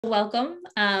welcome.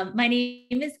 My name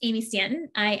is Amy Stanton.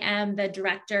 I am the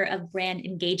Director of Brand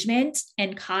Engagement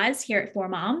and Cause here at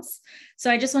 4Moms. So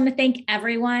I just want to thank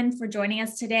everyone for joining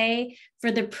us today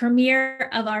for the premiere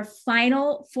of our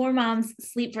final 4Moms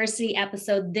Sleepversity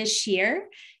episode this year,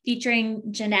 featuring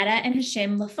Johnetta and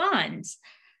Hashim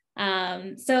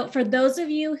LaFond. So for those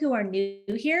of you who are new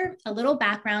here, a little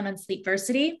background on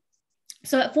Sleepversity.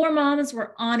 So at 4Moms,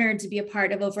 we're honored to be a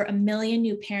part of over 1 million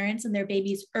new parents in their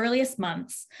baby's earliest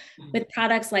months with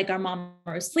products like our Mama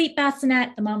Sleep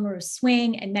Bassinet, the Mama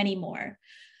Swing, and many more.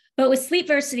 But with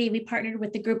Sleepversity, we partnered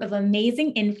with a group of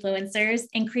amazing influencers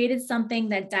and created something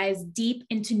that dives deep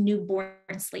into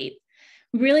newborn sleep.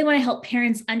 We really want to help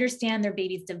parents understand their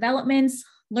baby's developments,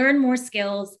 learn more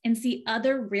skills, and see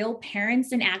other real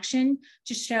parents in action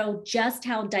to show just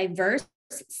how diverse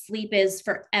sleep is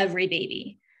for every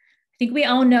baby. I think we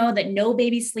all know that no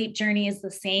baby sleep journey is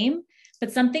the same,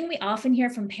 but something we often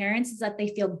hear from parents is that they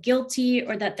feel guilty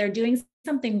or that they're doing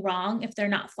something wrong if they're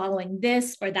not following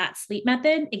this or that sleep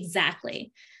method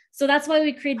exactly. So that's why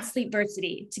we created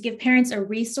Sleepversity, to give parents a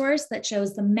resource that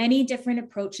shows the many different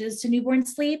approaches to newborn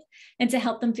sleep and to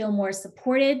help them feel more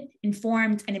supported,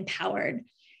 informed, and empowered.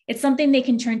 It's something they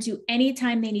can turn to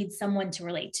anytime they need someone to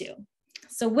relate to.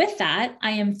 So with that,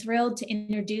 I am thrilled to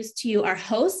introduce to you our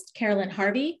host, Carolynne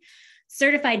Harvey,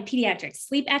 certified pediatric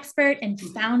sleep expert and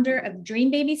founder of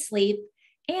Dream Baby Sleep,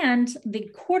 and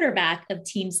the quarterback of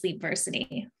Team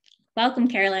Sleepversity. Welcome,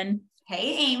 Carolynne.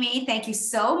 Hey, Amy, thank you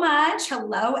so much.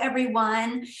 Hello,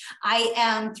 everyone. I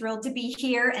am thrilled to be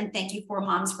here, and thank you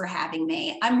 4Moms for having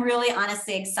me. I'm really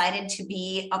honestly excited to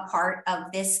be a part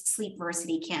of this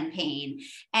Sleepversity campaign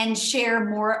and share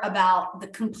more about the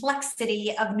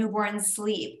complexity of newborn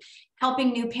sleep,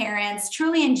 helping new parents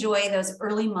truly enjoy those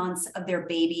early months of their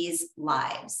babies'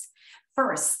 lives.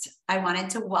 First, I wanted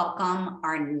to welcome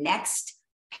our next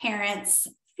parents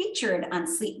featured on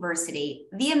Sleepversity,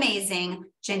 the amazing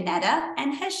Johnetta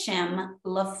and Hashim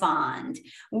LaFond.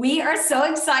 We are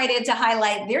so excited to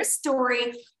highlight their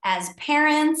story as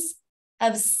parents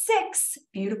of 6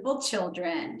 beautiful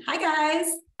children. Hi,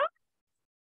 guys.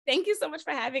 Thank you so much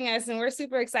for having us, and we're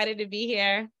super excited to be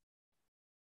here.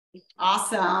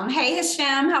 Awesome. Hey,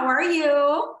 Hashim, how are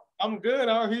you? I'm good.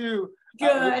 How are you?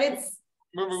 Good.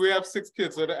 Remember, we have 6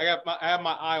 kids, so I have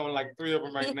my eye on like 3 of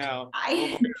them right now.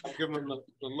 I'm giving them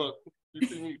the look.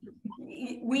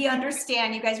 We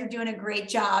understand. You guys are doing a great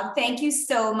job. Thank you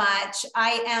so much.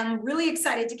 I am really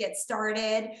excited to get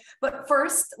started. But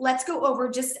first, let's go over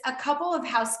just a couple of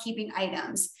housekeeping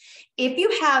items. If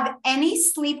you have any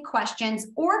sleep questions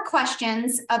or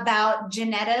questions about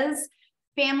Jonetta's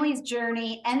family's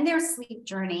journey and their sleep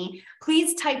journey,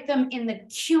 please type them in the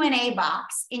Q&A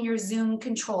box in your Zoom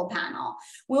control panel.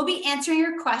 We'll be answering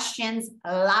your questions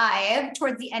live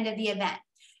towards the end of the event.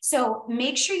 So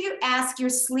make sure you ask your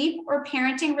sleep or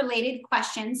parenting related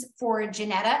questions for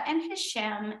Johnetta and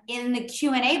Hashim in the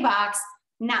Q&A box,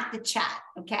 not the chat,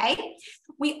 okay?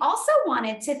 We also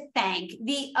wanted to thank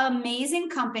the amazing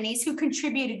companies who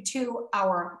contributed to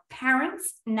our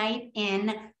Parents' Night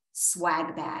In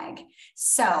swag bag.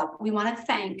 So we want to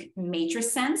thank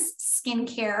Matrisense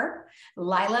Skincare,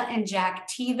 Lila and Jack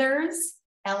Teethers,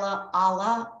 Ella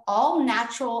Alla All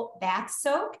Natural Bath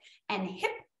Soak, and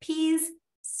Hip Peas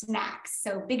Snacks.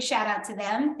 So big shout out to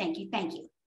them. Thank you. Thank you.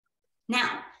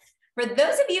 Now, for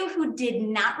those of you who did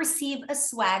not receive a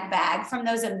swag bag from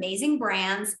those amazing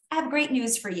brands, I have great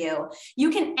news for you. You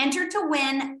can enter to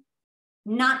win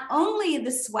not only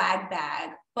the swag bag,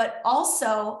 but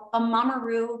also a Mama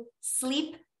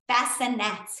Sleep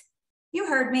Bassinet. You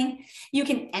heard me. You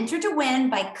can enter to win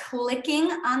by clicking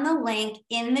on the link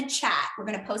in the chat. We're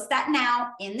going to post that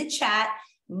now in the chat,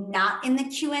 not in the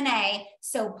Q&A.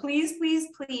 So please, please,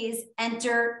 please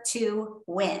enter to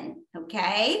win.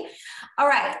 Okay. All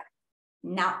right.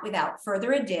 Not without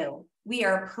further ado, we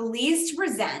are pleased to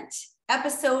present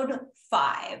episode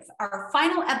 5, our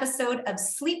final episode of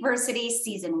Sleepversity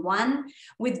season 1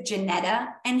 with Johnetta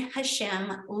and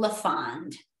Hashim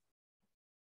LaFond.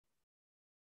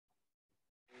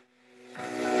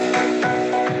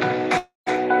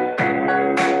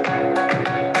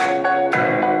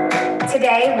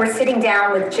 Today, we're sitting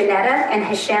down with Johnetta and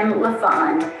Hashim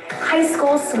LaFond, high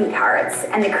school sweethearts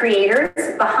and the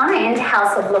creators behind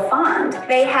House of LaFond.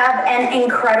 They have an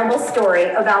incredible story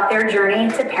about their journey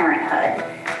to parenthood.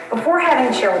 Before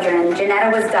having children,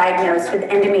 Johnetta was diagnosed with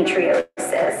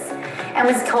endometriosis and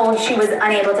was told she was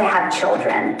unable to have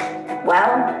children.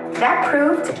 Well, that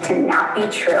proved to not be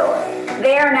true.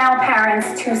 They are now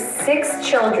parents to 6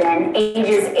 children,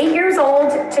 ages 8 years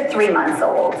old to 3 months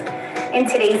old. In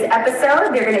today's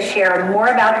episode, they're going to share more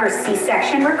about her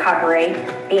C-section recovery,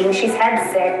 being she's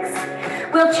had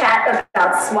 6. We'll chat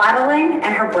about swaddling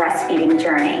and her breastfeeding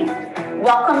journey.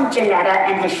 Welcome, Johnetta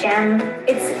and Hashim.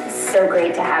 It's so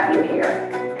great to have you here.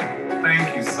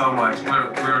 Thank you so much.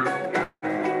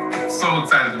 We're so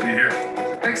excited to be here.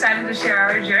 We're excited to share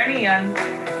our journey and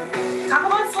talk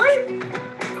about sleep.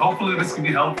 Hopefully this can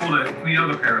be helpful to any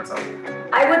other parents out there.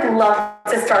 I would love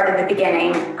to start at the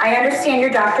beginning. I understand your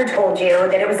doctor told you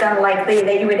that it was unlikely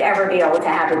that you would ever be able to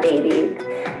have a baby.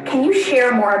 Can you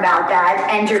share more about that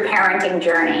and your parenting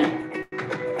journey?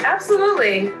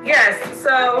 Absolutely, yes.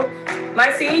 So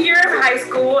my senior year of high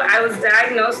school, I was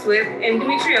diagnosed with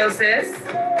endometriosis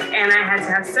and I had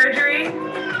to have surgery.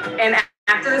 And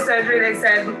after the surgery, they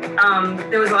said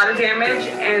there was a lot of damage,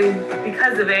 and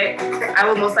because of it, I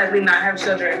will most likely not have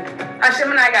children.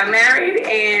 Hashim and I got married,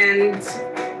 and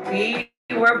we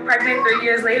were pregnant 3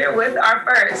 years later with our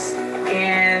first.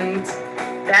 And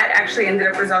that actually ended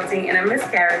up resulting in a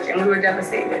miscarriage, and we were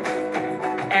devastated.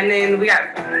 And then we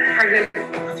got pregnant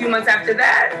a few months after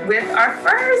that with our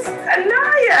first,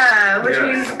 Anaya, which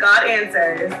means God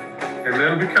answers. And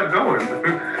then we kept going.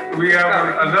 We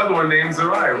have another one named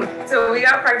Zariah. So we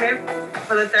got pregnant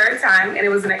for the 3rd time, and it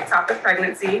was an ectopic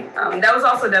pregnancy. That was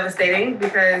also devastating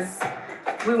because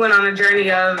we went on a journey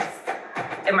of,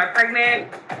 am I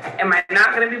pregnant? Am I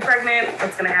not going to be pregnant?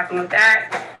 What's going to happen with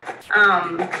that?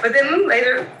 But then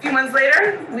later, a few months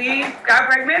later, we got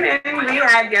pregnant, and we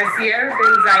had Yasir,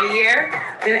 then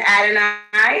Zaire, then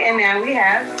Adonai, and now we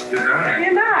have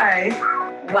Yanai.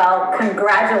 Well,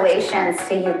 congratulations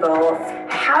to you both.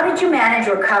 How did you manage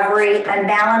recovery and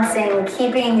balancing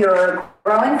keeping your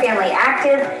growing family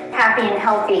active, happy, and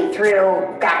healthy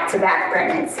through back-to-back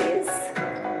pregnancies?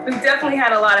 We've definitely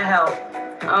had a lot of help.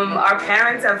 Our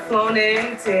parents have flown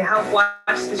in to help watch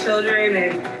the children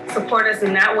and support us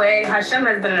in that way. Hashim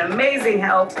has been an amazing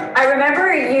help. I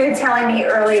remember you telling me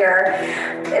earlier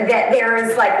that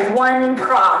there's like one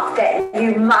prop that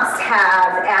you must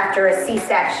have after a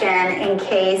C-section in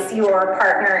case your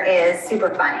partner is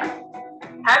super funny.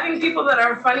 Having people that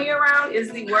are funny around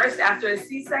is the worst after a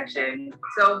C-section.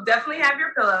 So definitely have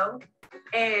your pillow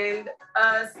and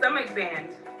a stomach band.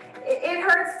 It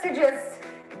hurts to just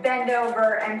bend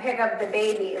over and pick up the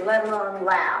baby, let alone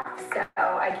laugh. So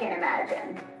I can't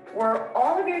imagine. Were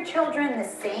all of your children the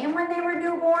same when they were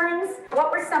newborns?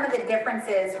 What were some of the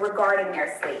differences regarding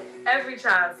their sleep? Every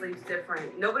child sleeps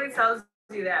different. Nobody tells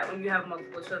you that when you have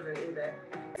multiple children either.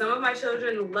 Some of my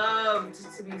children loved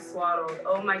to be swaddled.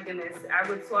 Oh my goodness. I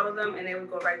would swaddle them and they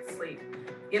would go right to sleep.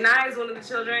 Yanai is one of the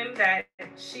children that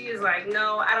she is like,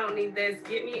 no, I don't need this.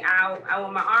 Get me out. I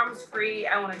want my arms free.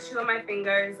 I want to chew on my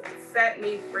fingers. Set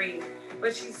me free.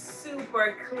 But she's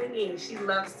super clingy. She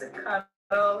loves to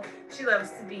cuddle. She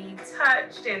loves to be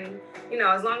touched. And, you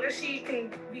know, as long as she can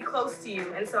be close to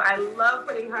you. And so I love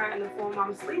putting her in the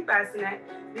 4-mom sleep bassinet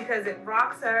because it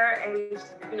rocks her and,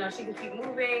 you know, she can keep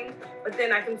moving. But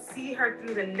then I can see her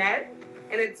through the net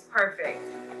and it's perfect.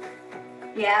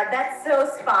 Yeah, that's so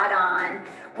spot on.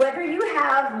 Whether you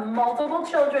have multiple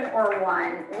children or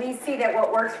one, we see that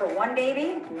what works for one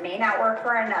baby may not work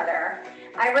for another.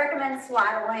 I recommend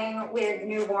swaddling with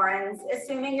newborns,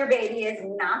 assuming your baby is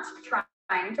not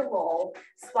trying to roll.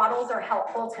 Swaddles are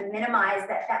helpful to minimize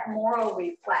that moral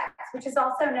reflex, which is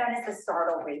also known as the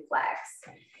startle reflex.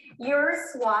 Your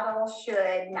swaddle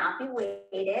should not be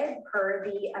weighted per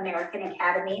the American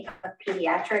Academy of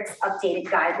Pediatrics updated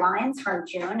guidelines from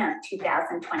June of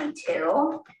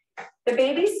 2022. The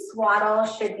baby's swaddle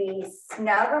should be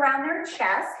snug around their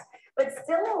chest, but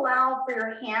still allow for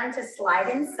your hand to slide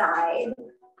inside.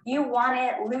 You want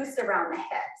it loose around the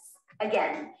hips.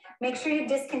 Again, make sure you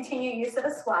discontinue use of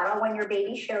a swaddle when your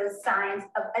baby shows signs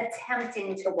of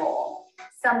attempting to roll.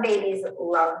 Some babies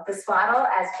love the swaddle,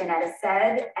 as Johnetta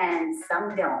said, and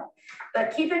some don't.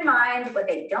 But keep in mind, what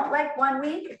they don't like one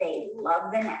week, they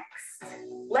love the next.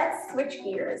 Let's switch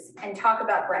gears and talk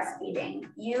about breastfeeding.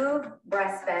 You've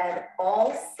breastfed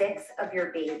all 6 of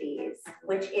your babies,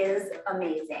 which is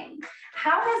amazing.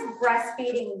 How has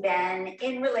breastfeeding been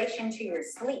in relation to your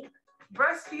sleep?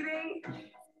 Breastfeeding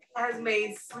has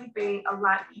made sleeping a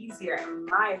lot easier, in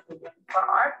my opinion. For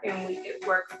our family, it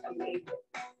works amazing.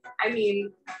 I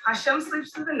mean, Hashim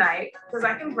sleeps through the night because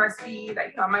I can breastfeed.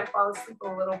 I might fall asleep a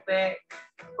little bit,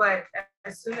 but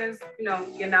as soon as,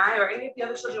 Yanai or any of the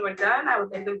other children were done, I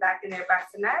would lay them back in their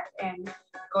bassinet and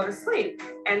go to sleep.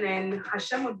 And then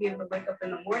Hashim would be able to wake up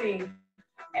in the morning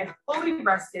and fully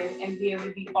rested and be able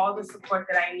to be all the support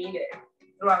that I needed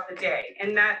throughout the day.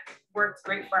 And that worked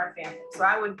great for our family. So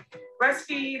I would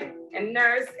breastfeed and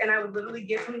nurse, and I would literally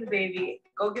get from the baby,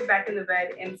 go get back in the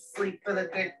bed and sleep for the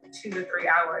good 2 to 3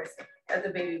 hours that the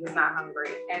baby was not hungry.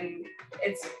 And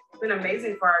it's been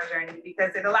amazing for our journey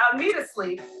because it allowed me to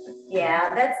sleep.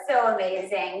 Yeah, that's so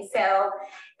amazing. So,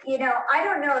 you know, I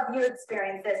don't know if you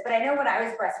experienced this, but I know when I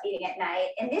was breastfeeding at night,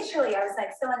 initially I was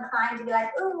like so inclined to be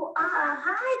like, ooh,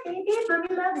 hi, baby,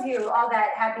 mommy loves you, all that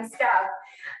happy stuff.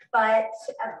 But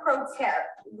a pro tip,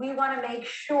 we want to make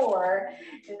sure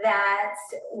that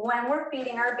when we're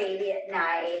feeding our baby at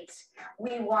night,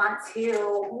 we want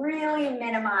to really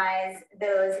minimize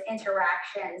those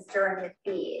interactions during the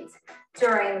feeds.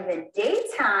 During the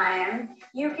daytime,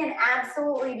 you can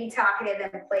absolutely be talkative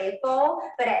and playful,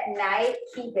 but at night,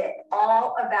 keep it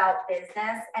all about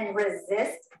business and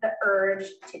resist the urge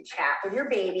to chat with your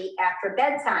baby after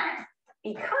bedtime,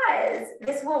 because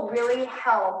this will really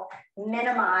help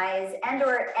minimize and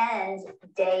or end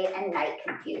day and night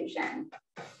confusion.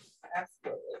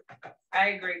 Absolutely. I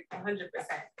agree 100%.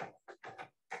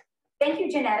 Thank you,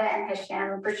 Johnetta and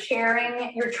Hashim, for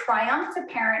sharing your triumph to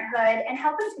parenthood and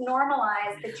helping to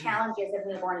normalize the challenges of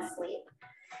newborn sleep.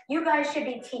 You guys should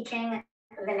be teaching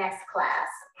the next class,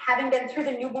 having been through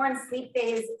the newborn sleep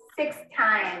phase 6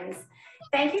 times.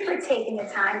 Thank you for taking the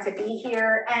time to be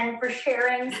here and for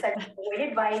sharing such great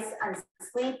advice on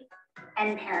sleep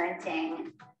and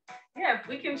parenting. Yeah, if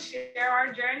we can share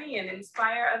our journey and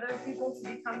inspire other people to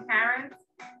become parents,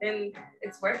 then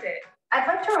it's worth it. I'd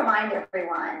like to remind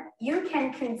everyone, you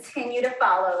can continue to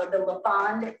follow the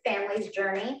LaFond family's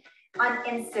journey on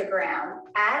Instagram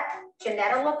at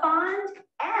Johnetta LaFond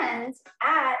and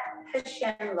at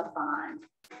Hashim LaFond.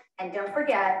 And don't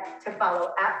forget to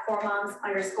follow at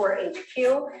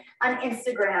 4moms_HQ on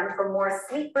Instagram for more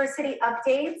Sleepversity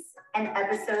updates and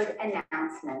episode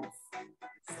announcements.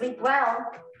 Sleep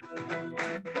well.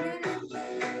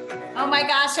 Oh my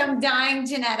gosh, I'm dying,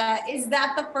 Johnetta. Is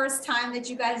that the first time that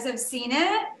you guys have seen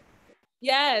it?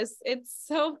 Yes, it's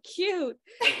so cute.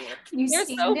 You're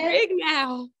so big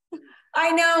now.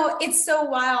 I know, it's so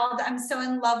wild. I'm so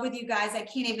in love with you guys. I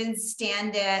can't even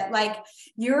stand it. Like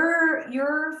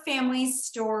your family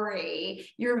story,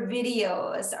 your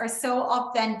videos are so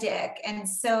authentic and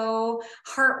so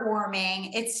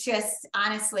heartwarming. It's just,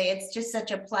 honestly, it's just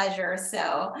such a pleasure.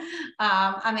 So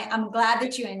I'm glad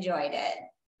that you enjoyed it.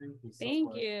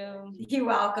 Thank you. You're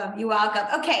welcome. You're welcome.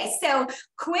 Okay, so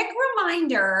quick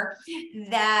reminder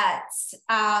that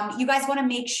you guys want to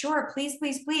make sure, please,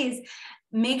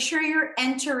 make sure you're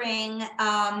entering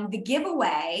the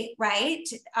giveaway, right?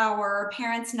 Our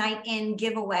Parents Night In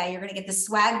giveaway. You're going to get the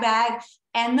swag bag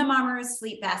and the Mama's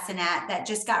Sleep Bassinet that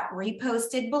just got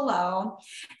reposted below.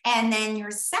 And then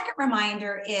your second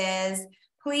reminder is,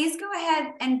 please go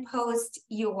ahead and post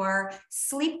your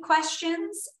sleep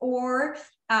questions or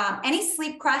any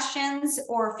sleep questions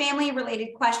or family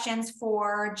related questions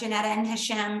for Johnetta and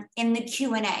Hashim in the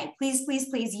Q&A. Please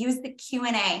use the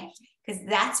Q&A, because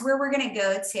that's where we're going to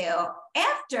go to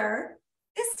after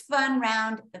this fun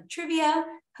round of trivia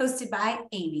hosted by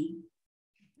Amy.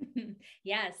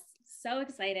 Yes, so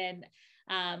excited.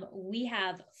 We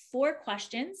have 4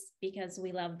 questions because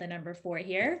we love the number 4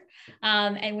 here.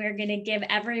 And we're going to give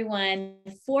everyone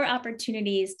 4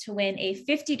 opportunities to win a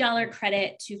 $50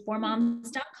 credit to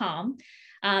 4moms.com.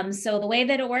 So the way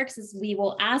that it works is we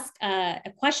will ask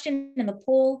a question in the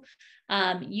poll.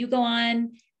 You go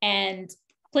on and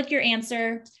click your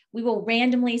answer. We will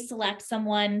randomly select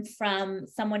someone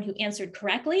who answered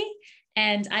correctly,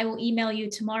 and I will email you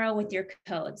tomorrow with your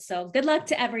code. So good luck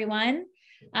to everyone.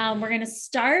 We're going to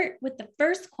start with the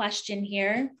first question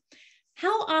here.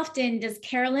 How often does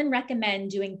Carolynne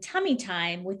recommend doing tummy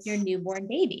time with your newborn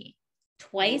baby?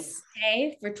 Twice a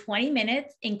day for 20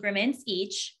 minutes increments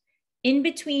each, in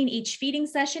between each feeding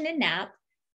session and nap,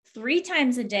 3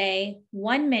 times a day,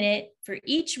 1 minute for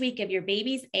each week of your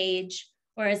baby's age,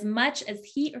 or as much as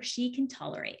he or she can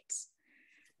tolerate.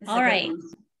 All right.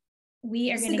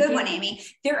 We are going to good one, Amy.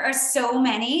 There are so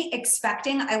many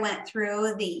expecting. I went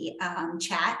through the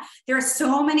chat. There are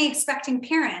so many expecting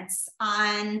parents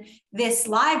on this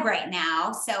live right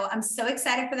now. So I'm so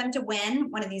excited for them to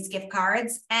win one of these gift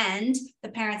cards and the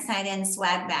Parents Night In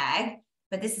swag bag.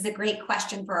 But this is a great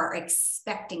question for our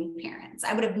expecting parents.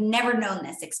 I would have never known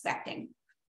this expecting.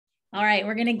 All right.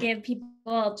 We're going to give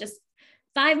people just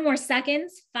 5 more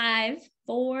seconds. 5,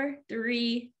 4,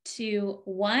 3, 2,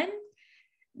 1.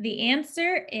 The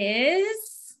answer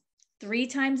is 3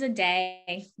 times a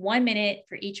day, 1 minute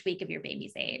for each week of your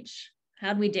baby's age.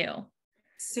 How'd we do?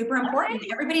 Super important.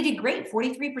 Everybody did great.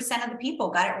 43% of the people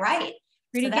got it right.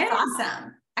 Pretty so that's good.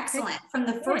 Awesome. Excellent. From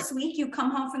the first week you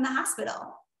come home from the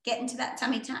hospital, get into that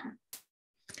tummy time.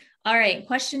 All right,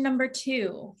 question number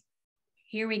 2.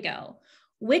 Here we go.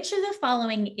 Which of the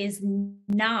following is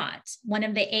not one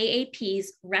of the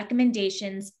AAP's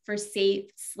recommendations for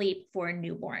safe sleep for a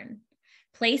newborn?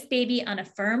 Place baby on a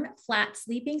firm, flat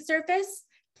sleeping surface.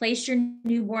 Place your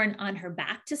newborn on her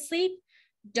back to sleep.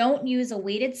 Don't use a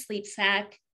weighted sleep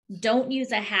sack. Don't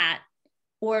use a hat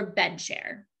or bed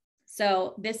chair.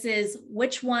 So this is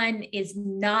which one is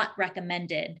not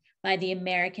recommended by the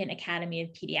American Academy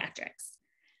of Pediatrics.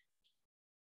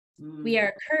 We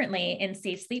are currently in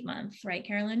Safe Sleep Month, right,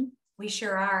 Carolynne? We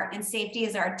sure are. And safety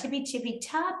is our tippy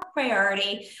top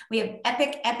priority. We have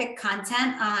epic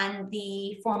content on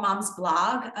the 4Moms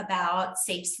blog about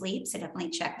safe sleep. So definitely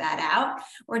check that out,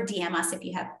 or DM us if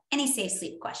you have any safe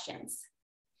sleep questions.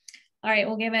 All right,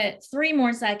 we'll give it 3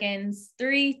 more seconds.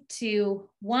 3, 2,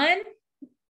 1.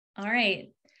 All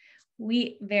right.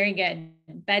 Very good.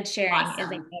 Bed sharing is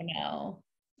a no.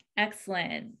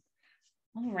 Excellent.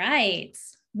 All right.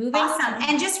 Moving on.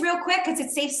 And just real quick, because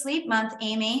it's Safe Sleep Month,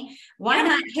 Amy, why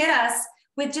not hit us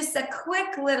with just a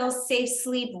quick little safe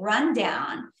sleep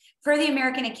rundown? For the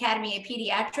American Academy of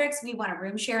Pediatrics, we want a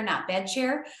room share, not bed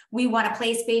share. We want to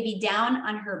place baby down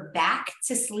on her back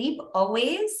to sleep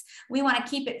always. We want to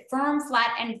keep it firm,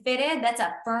 flat, and fitted. That's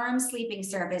a firm sleeping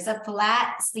surface, a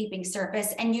flat sleeping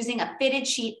surface, and using a fitted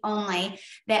sheet only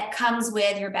that comes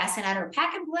with your bassinet or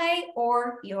pack and play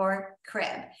or your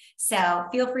crib. So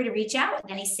feel free to reach out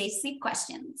with any safe sleep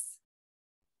questions.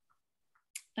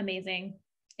 Amazing.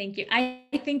 Thank you. I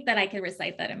think that I could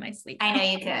recite that in my sleep. I know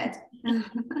you could.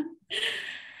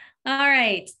 All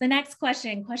right. The next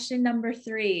question number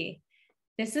 3.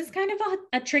 This is kind of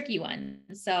a tricky one.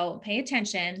 So pay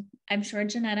attention. I'm sure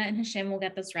Johnetta and Hashim will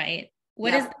get this right.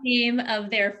 What is the name of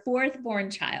their 4th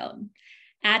born child?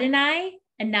 Adonai,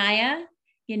 Anaya,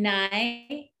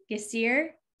 Yanai, Yasir,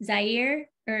 Zaire,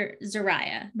 or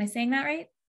Zariah? Am I saying that right?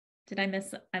 Did I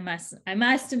miss? I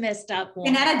must have missed up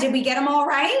one. Johnetta, did we get them all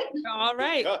right? All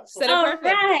right. All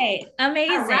right.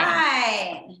 Amazing. All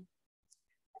right.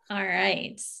 All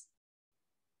right.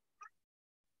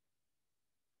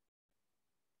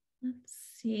 Let's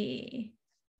see.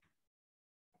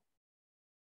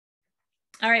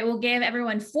 All right, we'll give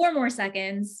everyone 4 more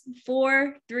seconds.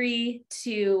 4, 3,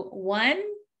 2, 1.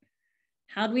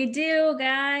 How'd we do,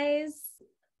 guys?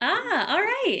 All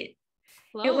right.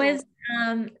 Whoa. It was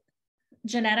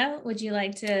Johnetta, would you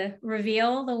like to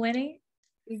reveal the winning?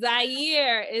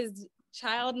 Zaire is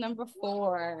child number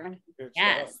 4.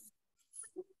 Yes.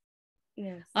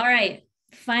 All right.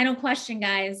 Final question,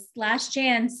 guys. Last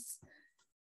chance.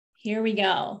 Here we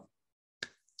go.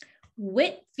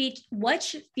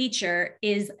 Which feature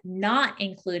is not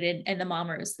included in the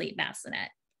Mama Sleep Bassinet?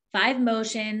 5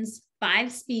 motions,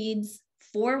 5 speeds,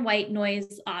 4 white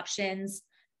noise options,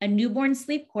 a newborn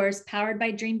sleep course powered by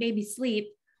Dream Baby Sleep,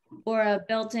 or a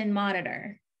built-in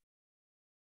monitor?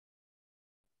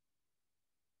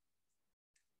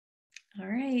 All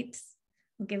right.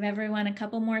 We'll give everyone a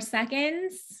couple more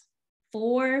seconds.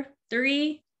 4,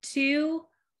 3, 2,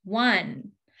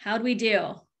 1. How'd we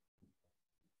do?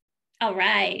 All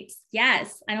right.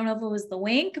 Yes. I don't know if it was the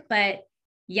wink, but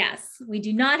yes, we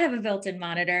do not have a built-in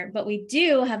monitor, but we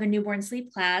do have a newborn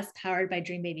sleep class powered by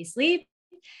Dream Baby Sleep.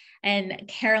 And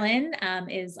Carolynne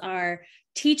is our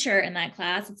teacher in that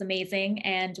class. It's amazing.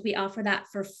 And we offer that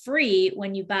for free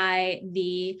when you buy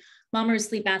the Mama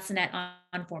Sleep Bassinet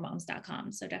on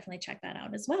 4moms.com. So definitely check that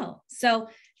out as well. So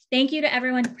thank you to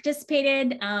everyone who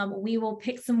participated. We will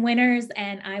pick some winners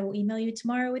and I will email you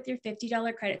tomorrow with your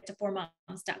 $50 credit to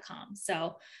 4moms.com.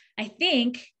 So I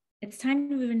think it's time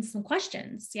to move into some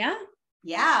questions. Yeah.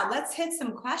 Yeah, let's hit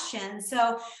some questions.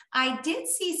 So I did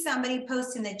see somebody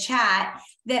post in the chat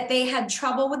that they had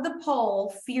trouble with the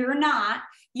poll. Fear not,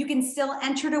 you can still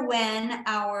enter to win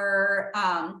our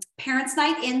Parents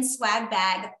Night In swag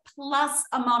bag plus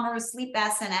a Mama Sleep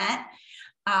Bassinet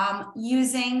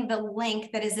using the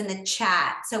link that is in the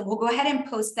chat. So we'll go ahead and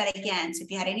post that again. So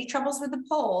if you had any troubles with the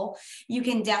poll, you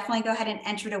can definitely go ahead and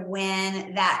enter to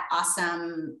win that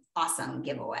awesome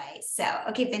giveaway. So,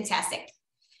 okay, fantastic.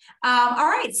 All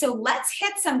right, so let's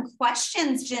hit some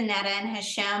questions, Johnetta and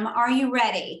Hashim. Are you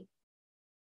ready?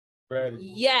 Ready.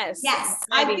 Yes. Yes,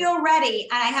 ready. I feel ready.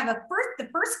 And I have the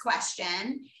first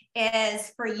question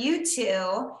is for you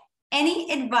two.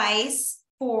 Any advice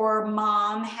for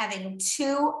mom having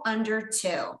 2 under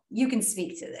 2? You can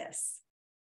speak to this.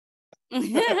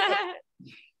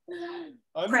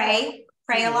 Pray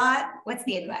a lot. What's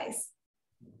the advice?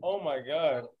 Oh my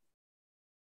God.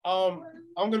 I'm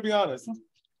gonna be honest.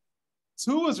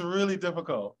 2 is really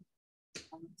difficult.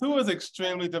 2 is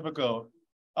extremely difficult.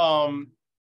 3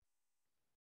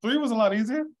 was a lot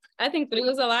easier. I think 3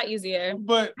 was a lot easier.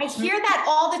 But I hear that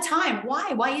all the time.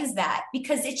 Why? Why is that?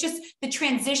 Because it's just the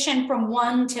transition from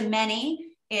 1 to many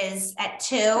is at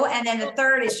 2. And then the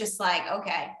 3rd is just like,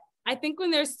 okay. I think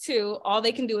when there's 2, all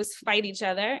they can do is fight each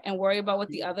other and worry about what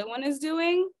the other one is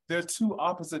doing. they're 2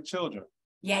 opposite children.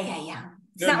 Yeah. It's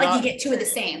They're not like you get 2 of the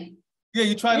same. Yeah,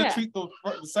 you try to treat the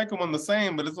second one the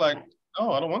same, but it's like,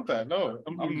 no, I don't want that. No,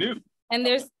 I'm new. And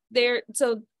there's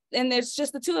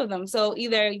just the 2 of them. So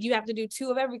either you have to do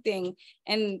 2 of everything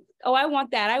and, oh, I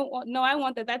want that. I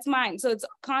want that. That's mine. So it's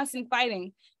constant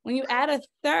fighting. When you add a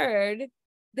 3rd,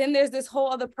 then there's this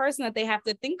whole other person that they have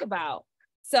to think about.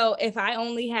 So if I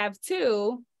only have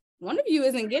 2, one of you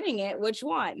isn't getting it, which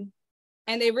one?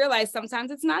 And they realize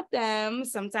sometimes it's not them,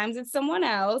 sometimes it's someone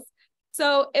else.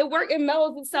 So it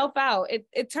mellows itself out.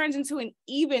 It turns into an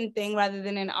even thing rather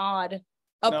than an odd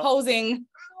opposing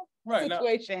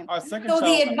situation. Now, so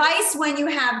the advice when you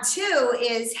have 2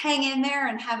 is hang in there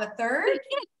and have a 3rd?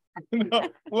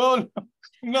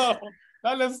 No,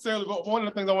 not necessarily. But one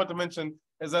of the things I want to mention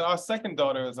is that our second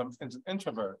daughter is an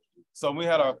introvert. So when we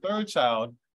had our 3rd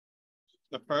child,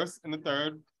 the 1st and the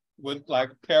 3rd would like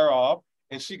pair off,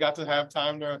 and she got to have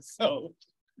time to herself.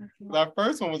 Our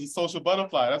first one was a social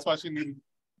butterfly. That's why she needed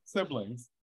siblings.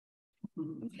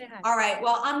 All right,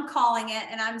 well, I'm calling it,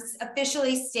 and I'm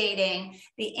officially stating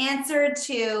the answer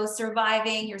to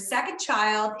surviving your second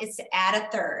child is to add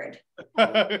a 3rd.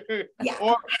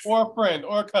 Yeah. Or a friend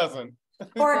or a cousin.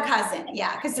 Or a cousin,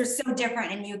 yeah, because they're so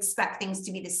different and you expect things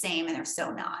to be the same and they're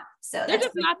so not. So they're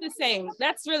just not the same.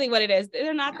 That's really what it is.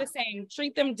 They're not the same.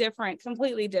 Treat them different,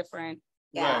 completely different.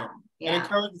 Yeah. Right. And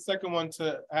encourage the second one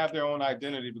to have their own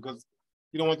identity, because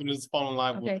you don't want them to just fall in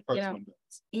line with the first one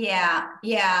does. Yeah,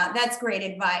 that's great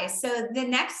advice. So the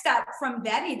next up from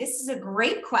Betty, this is a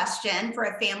great question for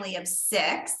a family of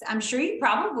 6. I'm sure you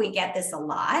probably get this a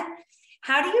lot.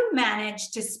 How do you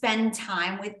manage to spend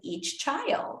time with each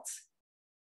child?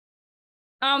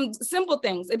 Simple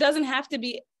things. It doesn't have to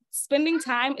be, spending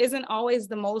time isn't always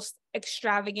the most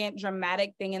extravagant,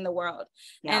 dramatic thing in the world.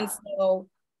 Yeah. And so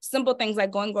simple things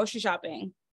like going grocery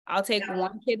shopping. I'll take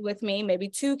 1 kid with me, maybe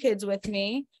 2 kids with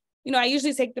me. You know, I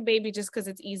usually take the baby just because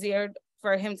it's easier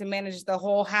for him to manage the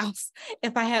whole house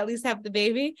if I at least have the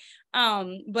baby.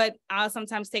 But I'll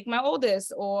sometimes take my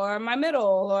oldest or my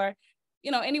middle or, you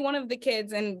know, any one of the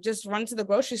kids and just run to the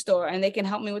grocery store and they can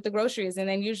help me with the groceries. And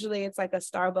then usually it's like a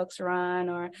Starbucks run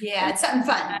or. Yeah, it's something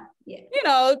fun. Yeah. You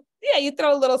know, you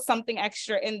throw a little something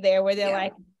extra in there where they're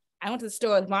like, I went to the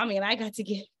store with mommy and I got to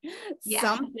get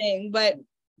something, but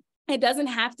it doesn't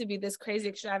have to be this crazy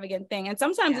extravagant thing. And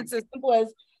sometimes it's as simple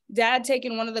as dad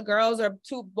taking one of the girls or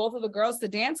both of the girls to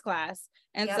dance class.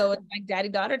 And so it's like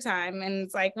daddy-daughter time. And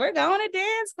it's like, we're going to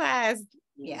dance class.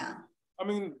 Yeah. I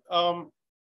mean,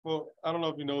 well, I don't know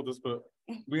if you know this, but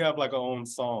we have like our own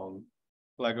song.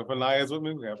 Like if Anaya's with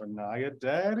me, we have Anaya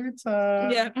Daddy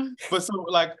Time. Yeah. But so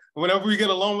like whenever we get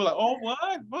alone, we're like, oh,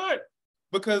 what?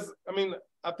 Because I mean,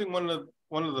 I think one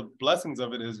of the blessings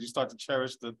of it is you start to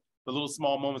cherish the little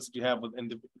small moments that you have with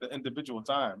the individual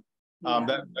time.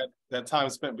 That time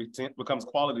spent becomes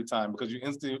quality time because you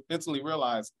instantly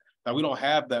realize that we don't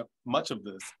have that much of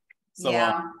this. So,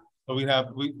 so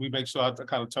we make sure to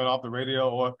kind of turn off the radio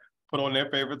or put on their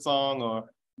favorite song, or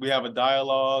we have a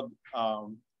dialogue.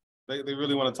 They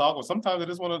really want to talk, or sometimes they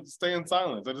just want to stay in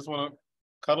silence. They just want to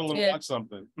cuddle and watch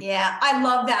something. Yeah, I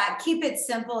love that. Keep it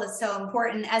simple is so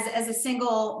important. As a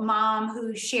single mom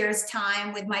who shares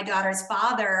time with my daughter's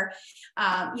father,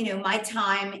 you know, my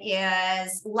time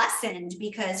is lessened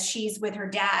because she's with her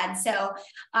dad. So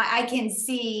I can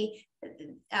see,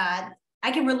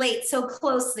 I can relate so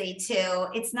closely to,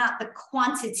 it's not the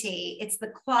quantity, it's the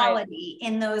quality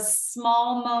in those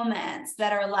small moments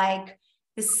that are like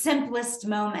the simplest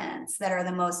moments that are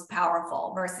the most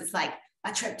powerful versus like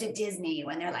a trip to Disney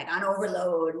when they're like on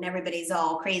overload and everybody's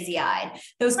all crazy eyed.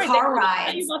 Those car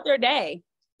rides. About their day.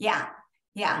 Yeah.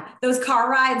 Those car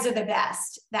rides are the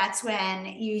best. That's when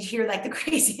you hear like the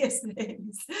craziest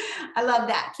things. I love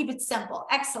that. Keep it simple.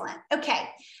 Excellent. Okay.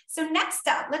 So next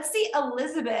up, let's see.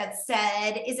 Elizabeth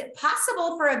said, is it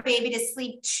possible for a baby to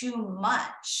sleep too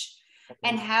much?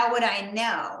 And how would I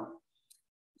know?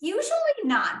 Usually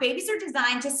not. Babies are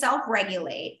designed to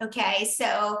self-regulate. Okay.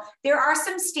 So there are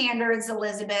some standards,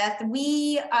 Elizabeth.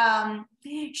 We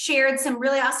shared some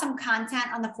really awesome content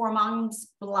on the 4 Moms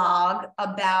blog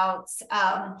about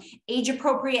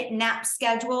age-appropriate nap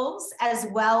schedules as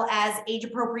well as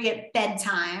age-appropriate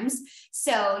bedtimes.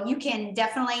 So you can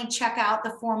definitely check out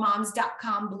the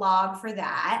 4moms.com blog for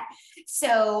that.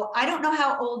 So I don't know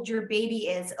how old your baby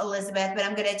is, Elizabeth, but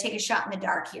I'm going to take a shot in the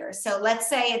dark here. So let's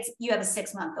say you have a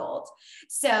 6-month-old.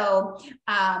 So,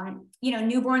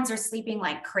 newborns are sleeping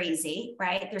like crazy,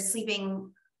 right? They're sleeping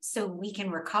so we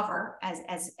can recover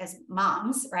as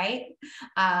moms, right?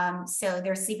 So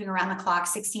they're sleeping around the clock,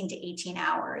 16 to 18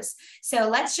 hours. So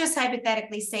let's just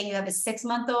hypothetically say you have a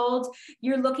 6-month-old,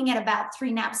 you're looking at about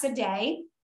 3 naps a day.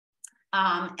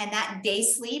 And that day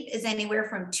sleep is anywhere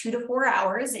from 2 to 4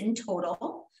 hours in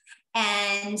total.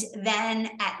 And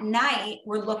then at night,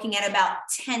 we're looking at about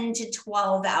 10 to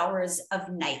 12 hours of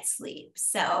night sleep.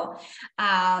 So,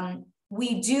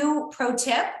 we do, pro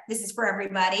tip, this is for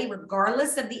everybody,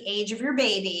 regardless of the age of your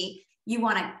baby, you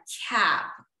want to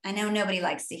cap. I know nobody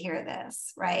likes to hear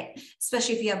this, right?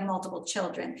 Especially if you have multiple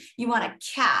children. You want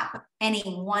to cap any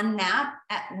one nap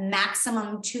at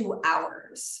maximum 2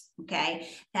 hours, okay?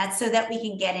 That's so that we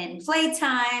can get in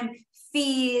playtime,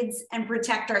 feeds, and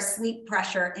protect our sleep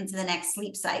pressure into the next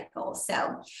sleep cycle.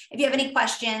 So if you have any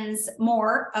questions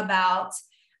more about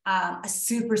a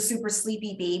super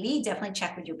sleepy baby, definitely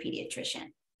check with your pediatrician.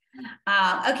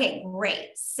 Okay, great.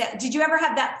 So did you ever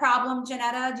have that problem,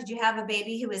 Johnetta? Did you have a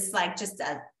baby who was like just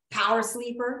a power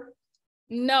sleeper?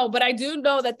 No, but I do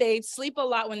know that they sleep a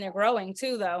lot when they're growing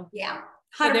too, though. Yeah,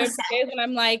 100%. So there's days when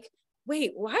I'm like,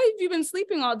 wait, why have you been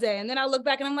sleeping all day? And then I look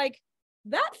back and I'm like,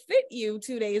 that fit you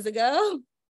 2 days ago.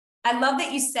 I love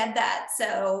that you said that.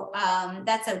 So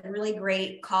that's a really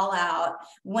great call out.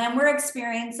 When we're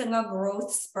experiencing a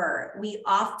growth spurt, we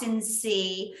often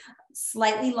see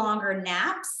slightly longer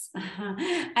naps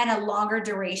and a longer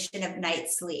duration of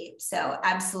night sleep. So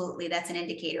absolutely, that's an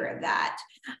indicator of that.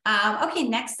 Okay,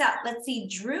 next up, let's see.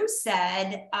 Drew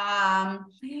said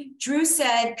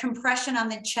compression on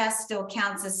the chest still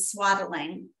counts as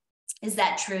swaddling. Is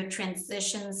that true?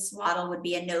 Transition swaddle would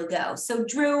be a no-go. So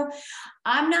Drew,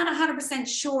 I'm not 100%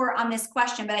 sure on this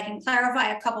question, but I can clarify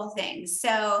a couple of things.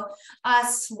 So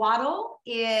swaddle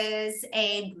is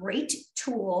a great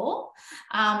tool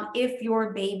if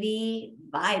your baby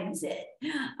vibes it.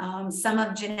 Some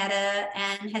of Johnetta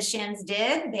and Hashim's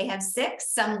did. They have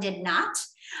 6, some did not.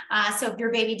 So if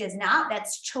your baby does not,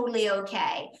 that's totally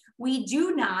okay. We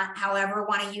do not, however,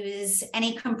 want to use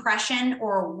any compression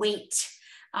or weight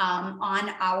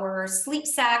on our sleep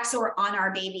sacks or on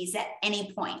our babies at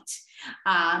any point.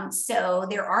 So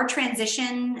there are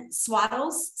transition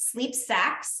swaddles, sleep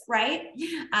sacks, right?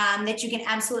 That you can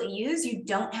absolutely use. You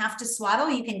don't have to swaddle.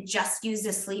 You can just use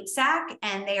a sleep sack,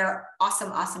 and they are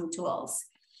awesome, awesome tools.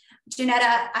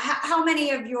 Johnetta, how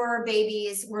many of your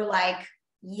babies were like,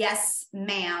 yes,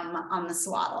 ma'am, on the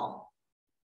swaddle?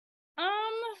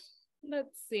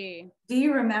 Let's see. Do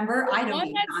you remember? The I don't one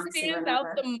even that honestly stands remember.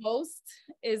 out the most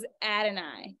is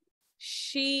Adonai.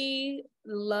 She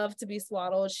loved to be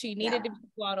swaddled. She needed to be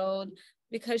swaddled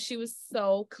because she was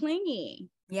so clingy.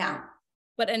 Yeah.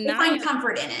 But They find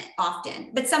comfort in it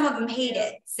often, but some of them hate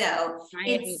it. So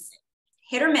it's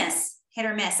hit or miss, hit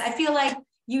or miss. I feel like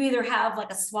you either have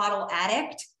like a swaddle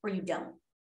addict or you don't.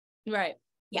 Right.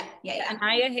 Yeah.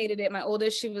 Anaya hated it. My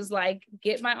oldest, she was like,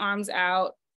 get my arms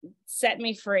out. Set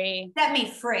me free. Set me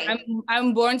free.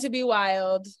 I'm born to be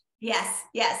wild. Yes.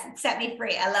 Set me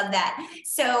free. I love that.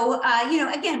 So,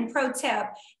 again, pro tip,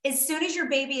 as soon as your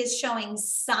baby is showing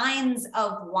signs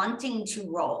of wanting to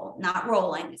roll, not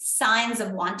rolling, signs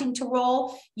of wanting to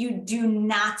roll, you do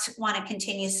not want to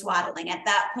continue swaddling. At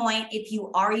that point, if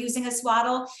you are using a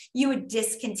swaddle, you would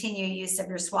discontinue use of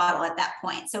your swaddle at that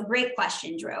point. So great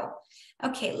question, Drew.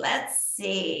 Okay, let's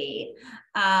see.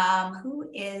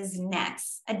 Who is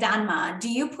next? Adanma, do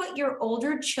you put your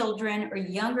older children or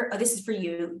younger, this is for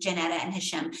you, Johnetta and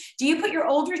Hashim. Do you put your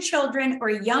older children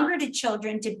or younger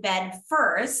children to bed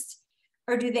first,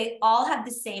 or do they all have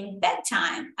the same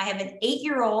bedtime? I have an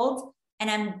 8-year-old and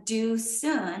I'm due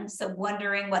soon, so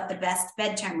wondering what the best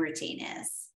bedtime routine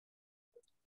is.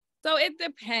 So it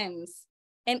depends.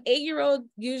 An 8-year-old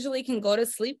usually can go to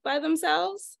sleep by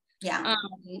themselves. Yeah.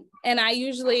 And I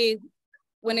usually,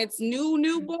 when it's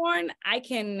newborn, I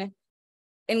can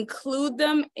include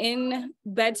them in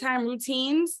bedtime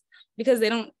routines because they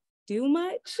don't do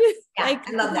much. Yeah,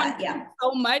 I love that. Yeah.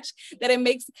 So much that it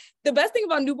makes, the best thing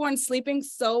about newborn sleeping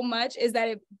so much is that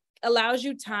it allows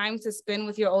you time to spend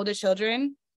with your older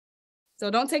children. So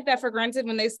don't take that for granted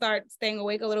when they start staying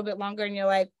awake a little bit longer and you're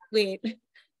like, wait,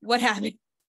 what happened?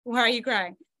 Why are you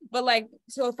crying? But like,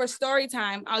 so for story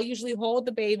time, I'll usually hold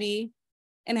the baby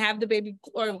and have the baby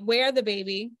or wear the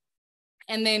baby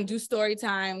and then do story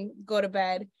time, go to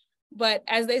bed. But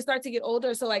as they start to get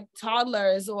older, so like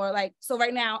toddlers or like, so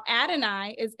right now,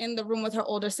 Adonai is in the room with her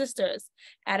older sisters.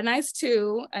 Adonai's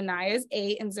 2, Anaya's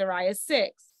 8, and Zariah's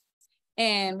 6.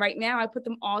 And right now I put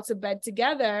them all to bed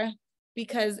together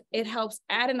because it helps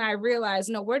Ad and I realize,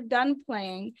 no, we're done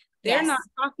playing. They're not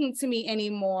talking to me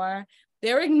anymore.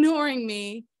 They're ignoring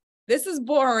me. This is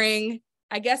boring.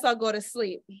 I guess I'll go to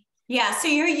sleep. Yeah, so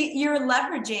you're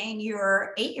leveraging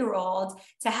your 8-year-old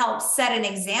to help set an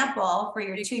example for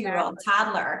your 2-year-old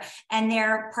toddler, and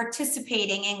they're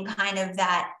participating in kind of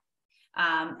that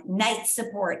night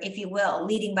support, if you will,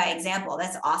 leading by example.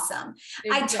 That's awesome.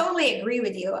 Exactly. I totally agree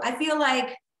with you. I feel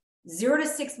like 0 to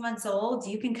 6 months old,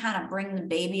 you can kind of bring the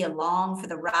baby along for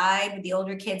the ride with the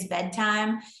older kids'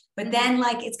 bedtime. But then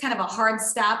like, it's kind of a hard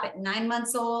stop at 9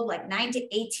 months old, like 9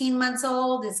 to 18 months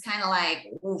old is kind of like,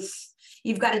 oof,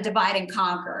 you've got to divide and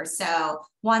conquer. So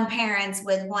one parent's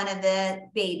with one of the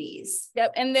babies.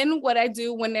 Yep. And then what I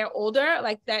do when they're older,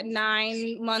 like that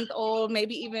 9-month-old,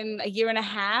 maybe even a 1.5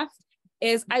 years,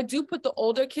 is I do put the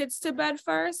older kids to bed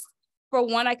first. For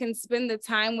one, I can spend the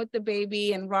time with the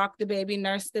baby and rock the baby,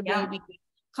 nurse the baby,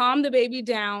 calm the baby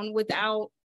down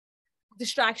without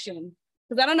distraction.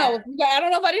 Because I don't know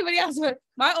about anybody else, but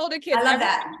my older kids, I love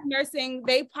that. Nursing,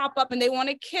 they pop up and they want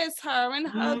to kiss her and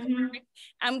hug her.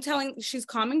 I'm telling, she's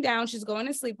calming down. She's going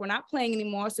to sleep. We're not playing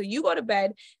anymore. So you go to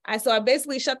bed. So I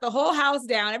basically shut the whole house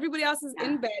down. Everybody else is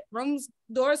in bed, rooms,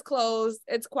 doors closed.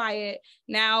 It's quiet.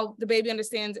 Now the baby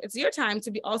understands it's your time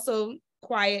to be also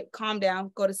quiet, calm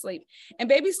down, go to sleep. And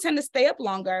babies tend to stay up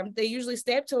longer. They usually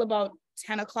stay up till about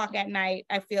 10 o'clock at night,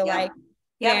 I feel like.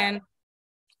 And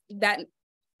that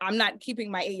I'm not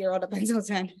keeping my 8-year-old up until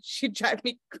 10. She'd drive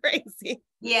me crazy.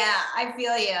 Yeah, I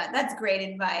feel you. That's great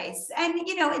advice. And,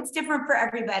 you know, it's different for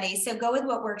everybody. So go with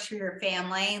what works for your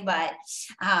family. But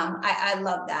I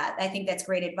love that. I think that's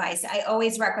great advice. I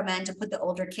always recommend to put the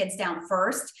older kids down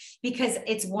first, because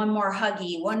it's one more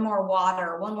huggy, one more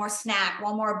water, one more snack,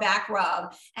 one more back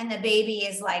rub. And the baby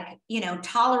is like, you know,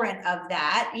 tolerant of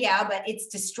that. Yeah, but it's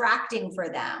distracting for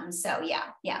them. So yeah,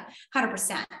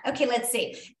 100%. Okay, let's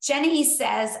see. Jenny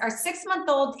says our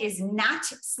 6-month-old is not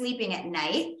sleeping at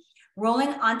night, rolling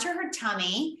onto her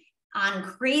tummy on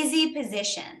crazy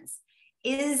positions.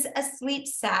 Is a sleep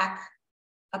sack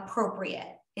appropriate?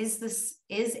 Is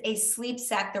a sleep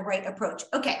sack the right approach?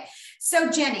 Okay, so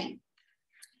Jenny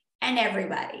and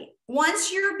everybody,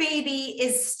 once your baby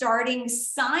is starting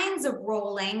signs of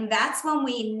rolling, that's when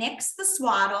we nix the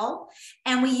swaddle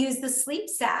and we use the sleep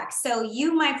sack. So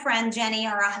you, my friend Jenny,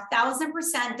 are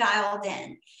 1,000% dialed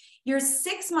in. Your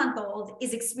 6-month-old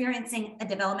is experiencing a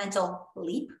developmental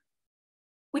leap,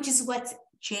 which is what's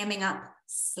jamming up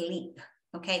sleep,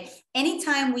 okay?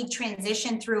 Anytime we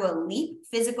transition through a leap,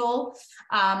 physical,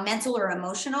 mental, or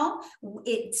emotional,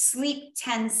 sleep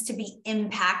tends to be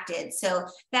impacted. So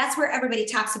that's where everybody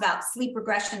talks about sleep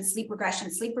regression, sleep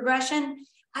regression, sleep regression.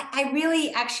 I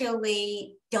really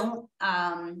actually don't,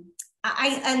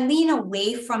 I lean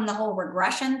away from the whole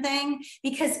regression thing,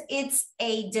 because it's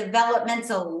a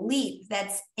developmental leap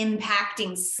that's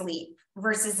impacting sleep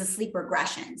versus the sleep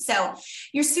regression. So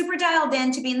you're super dialed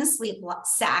in to be in the sleep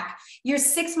sack. Your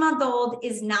 6-month-old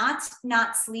is not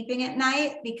sleeping at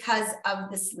night because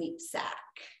of the sleep sack.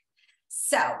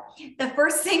 So the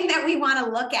first thing that we want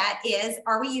to look at is,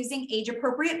 are we using age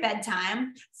appropriate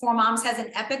bedtime? 4Moms has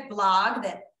an epic blog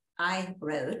that I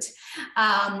wrote,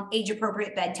 age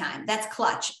appropriate bedtime. That's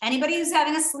clutch. Anybody who's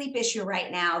having a sleep issue right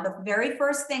now, the very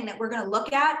first thing that we're going to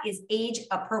look at is age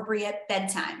appropriate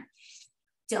bedtime.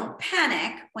 Don't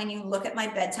panic when you look at my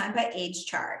bedtime by age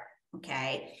chart,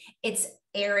 okay? It's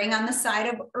erring on the side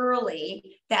of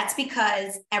early. That's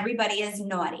because everybody is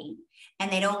naughty and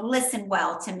they don't listen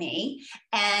well to me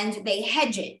and they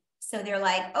hedge it. So they're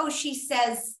like, oh, she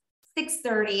says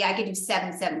 6:30, I could do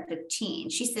 7:15.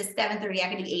 She says 7:30,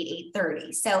 I could do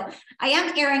 8:30. So I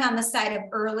am erring on the side of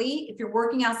early. If you're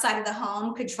working outside of the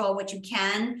home, control what you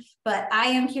can. But I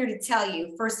am here to tell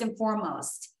you, first and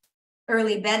foremost,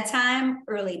 early bedtime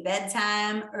is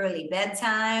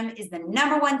the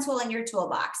 #1 tool in your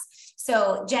toolbox.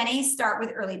 So Jenny, start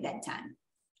with early bedtime,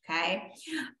 okay?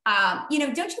 You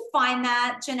know, don't you find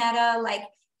that, Johnetta, like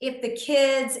if the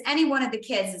kids, any one of the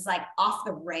kids is like off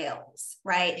the rails,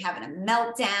 right? Having a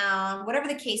meltdown, whatever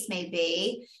the case may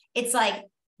be, it's like,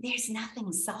 there's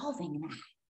nothing solving that.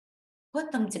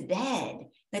 Put them to bed.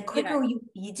 The quicker you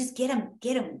just get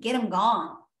them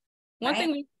gone. One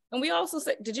thing and we also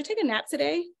said, did you take a nap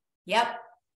today? Yep.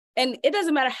 And it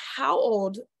doesn't matter how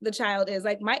old the child is.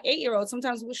 Like my 8-year-old,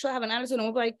 sometimes she'll have an attitude and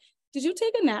we'll be like, did you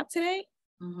take a nap today?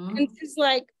 And she's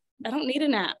like, I don't need a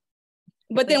nap.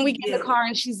 But then we get in the car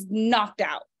and she's knocked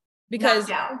out. because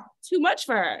it was too much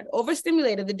for her,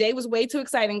 overstimulated. The day was way too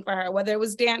exciting for her, whether it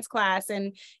was dance class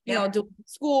and, you know, do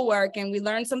schoolwork, and we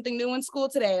learned something new in school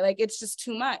today. Like, it's just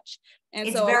too much. And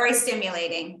it's so very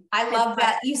stimulating. I love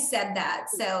that you said that.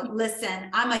 So listen,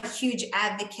 I'm a huge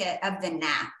advocate of the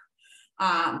nap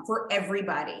for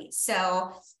everybody.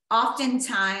 So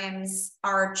oftentimes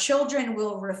our children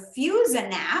will refuse a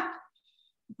nap,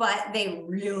 but they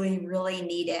really, really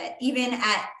need it, even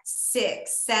at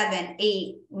 6, 7,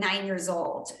 8, 9 years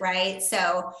old, right?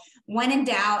 So when in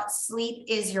doubt, sleep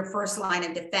is your first line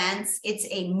of defense. It's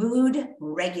a mood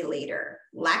regulator.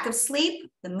 Lack of sleep,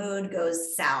 the mood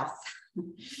goes south,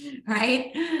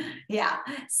 right? Yeah.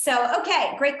 So,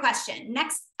 okay, great question.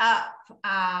 Next up,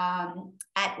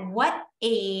 at what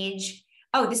age,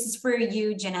 oh, this is for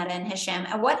you, Johnetta and Hashim.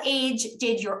 At what age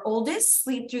did your oldest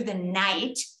sleep through the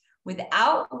night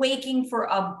without waking for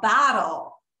a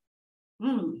bottle?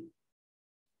 Johnetta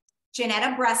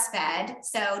breastfed.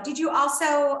 So did you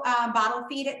also bottle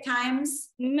feed at times?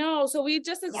 No, so we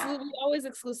just always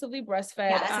exclusively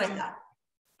breastfed. Yeah, that's what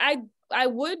I thought. I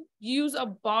would use a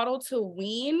bottle to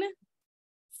wean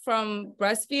from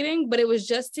breastfeeding, but it was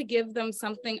just to give them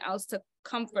something else to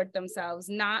comfort themselves,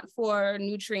 not for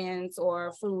nutrients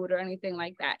or food or anything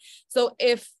like that. So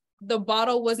if the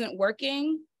bottle wasn't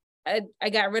working, I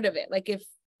got rid of it. Like, if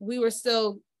we were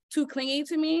still too clingy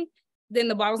to me, then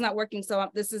the bottle's not working. So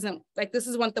this isn't what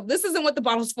the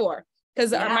bottle's for.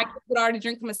 Because my kids would already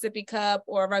drink from a sippy cup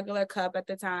or a regular cup at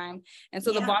the time. And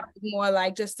so the bottle is more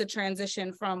like just to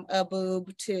transition from a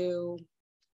boob to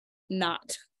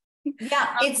not.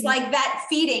 Yeah, it's like that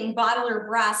feeding, bottle or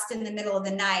breast in the middle of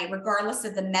the night, regardless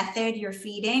of the method you're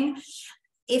feeding.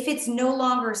 If it's no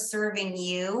longer serving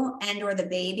you and or the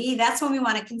baby, that's when we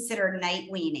want to consider night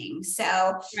weaning.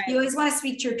 So you always want to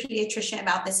speak to your pediatrician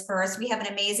about this first. We have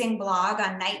an amazing blog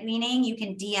on night weaning. You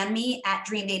can DM me at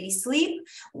Dream Baby Sleep,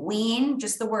 wean,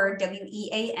 just the word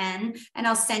WEAN, and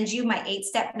I'll send you my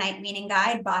 8-step night weaning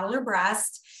guide, bottle or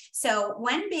breast. So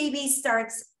when baby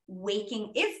starts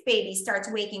if baby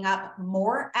starts waking up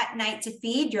more at night to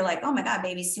feed, you're like, oh my God,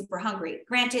 baby's super hungry.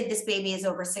 Granted, this baby is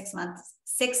over 6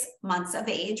 months of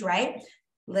age, right?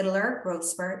 Littler, growth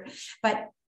spurt, but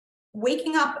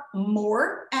waking up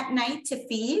more at night to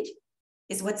feed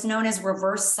is what's known as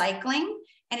reverse cycling.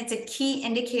 And it's a key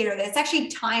indicator that it's actually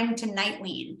time to night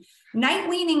wean. Night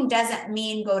weaning doesn't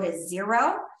mean go to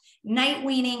 0. Night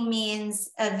weaning means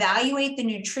evaluate the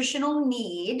nutritional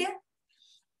need.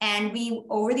 And we,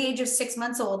 over the age of 6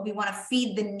 months old, we want to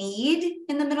feed the need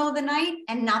in the middle of the night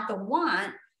and not the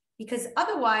want, because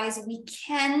otherwise we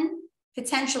can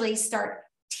potentially start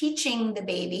teaching the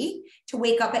baby to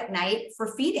wake up at night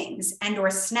for feedings and or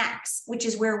snacks, which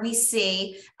is where we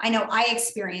see, I know I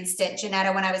experienced it,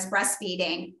 Johnetta, when I was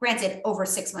breastfeeding, granted over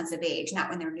 6 months of age,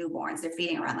 not when they're newborns, they're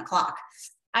feeding around the clock.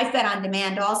 I fed on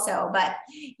demand also, but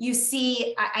you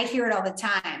see, I hear it all the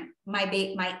time. My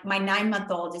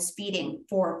 9-month-old is feeding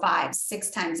 4, 5, 6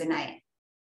 times a night.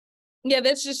 Yeah,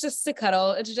 that's just to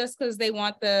cuddle. It's just because they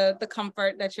want the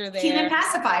comfort that you're there. Human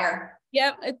pacifier.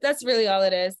 Yep, that's really all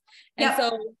it is. And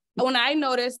so when I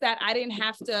noticed that I didn't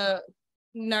have to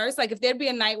nurse, like if there'd be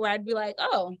a night where I'd be like,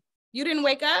 oh, you didn't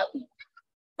wake up?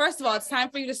 First of all, it's time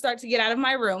for you to start to get out of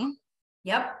my room.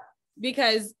 Yep.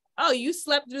 Because oh, you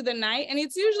slept through the night. And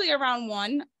it's usually around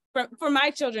 1. For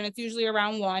my children, it's usually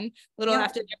around 1, little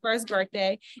after their first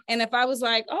birthday. And if I was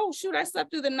like, oh, shoot, I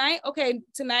slept through the night. Okay,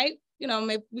 tonight, you know,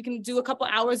 maybe we can do a couple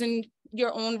hours in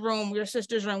your own room, your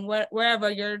sister's room, wherever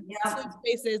your sleep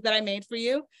space is that I made for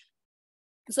you,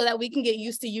 so that we can get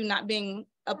used to you not being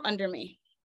up under me.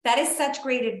 That is such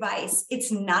great advice.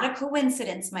 It's not a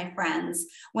coincidence, my friends.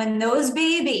 When those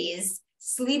babies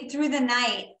sleep through the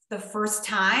night the first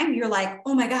time, you're like,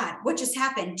 oh my God, what just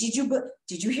happened? Did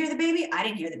you hear the baby? I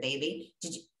didn't hear the baby.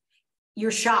 You're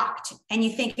shocked and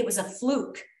you think it was a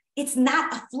fluke. It's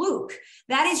not a fluke.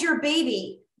 That is your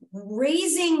baby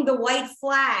raising the white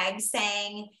flag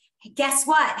saying, guess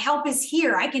what? Help is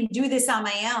here. I can do this on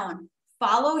my own.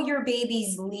 Follow your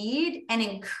baby's lead and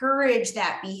encourage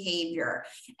that behavior.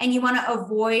 And you want to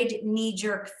avoid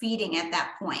knee-jerk feeding at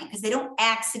that point because they don't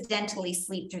accidentally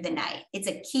sleep through the night. It's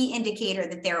a key indicator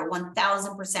that they're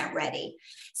 1000% ready.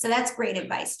 So that's great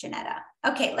advice, Johnetta.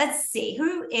 Okay, let's see.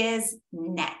 Who is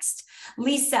next?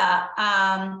 Lisa,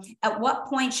 at what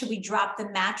point should we drop the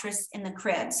mattress in the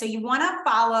crib? So you want to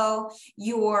follow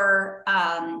your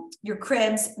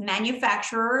crib's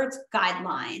manufacturer's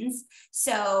guidelines.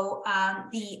 So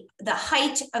the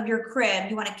height of your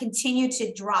crib, you want to continue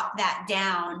to drop that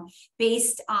down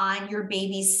based on your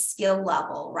baby's skill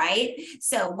level, right?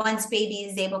 So once baby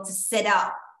is able to sit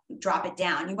up, drop it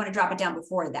down. You want to drop it down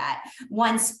before that.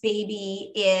 Once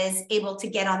baby is able to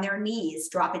get on their knees,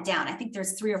 drop it down. I think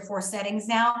there's 3 or 4 settings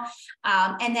now.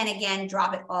 And then again,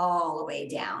 drop it all the way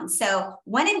down. So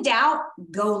when in doubt,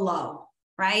 go low,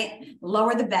 right?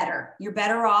 Lower the better. You're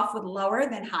better off with lower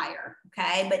than higher.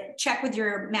 Okay. But check with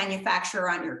your manufacturer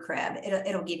on your crib.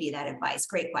 It'll give you that advice.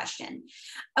 Great question.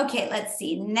 Okay. Let's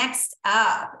see. Next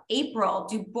up, April,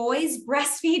 do boys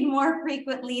breastfeed more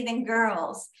frequently than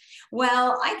girls?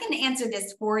 Well, I can answer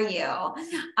this for you.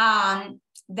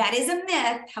 That is a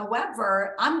myth.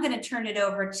 However, I'm going to turn it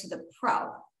over to the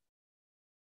pro.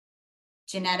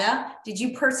 Johnetta, did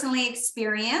you personally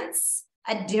experience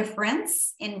a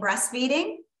difference in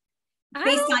breastfeeding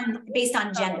based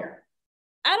on gender?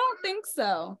 I don't think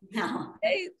so. No.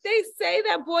 They say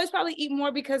that boys probably eat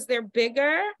more because they're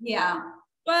bigger. Yeah.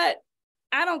 But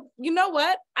you know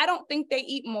what? I don't think they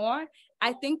eat more.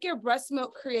 I think your breast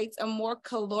milk creates a more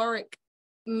caloric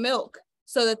milk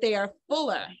so that they are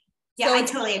fuller. Yeah, so I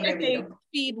totally agree with you. If they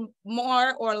feed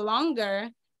more or longer,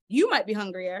 you might be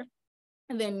hungrier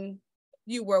than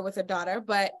you were with a daughter.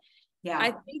 But yeah,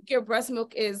 I think your breast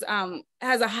milk has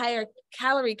a higher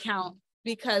calorie count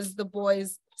because the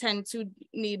boys tend to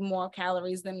need more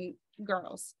calories than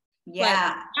girls.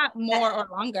 Yeah. But not more or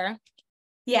longer.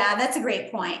 Yeah, that's a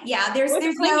great point. Yeah, there's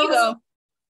clingy, no though.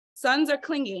 Sons are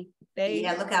clingy.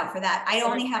 Yeah, look out for that. I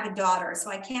only have a daughter,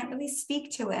 so I can't really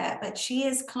speak to it, but she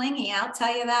is clingy. I'll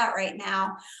tell you that right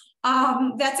now.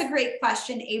 That's a great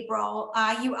question, April.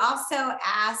 You also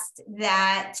asked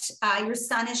that your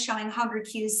son is showing hunger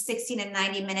cues 60 to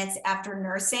 90 minutes after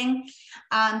nursing.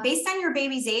 Based on your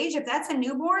baby's age, if that's a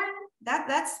newborn,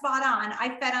 that's spot on.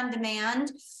 I fed on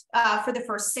demand for the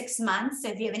first 6 months. So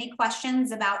if you have any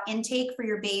questions about intake for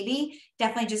your baby,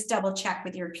 definitely just double check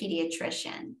with your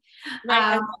pediatrician.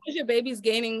 Right, as long as your baby's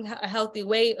gaining a healthy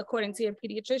weight, according to your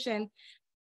pediatrician,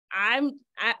 I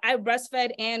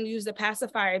breastfed and used a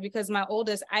pacifier because my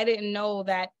oldest, I didn't know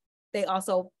that they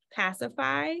also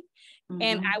pacify.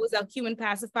 And I was a human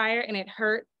pacifier and it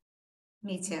hurt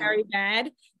me too very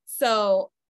bad.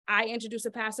 So I introduced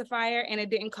a pacifier and it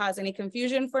didn't cause any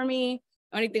confusion for me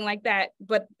or anything like that.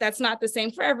 But that's not the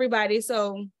same for everybody.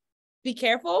 So be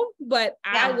careful. But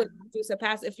yeah. I would introduce a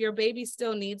pacifier. If your baby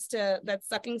still needs that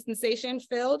sucking sensation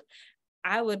filled,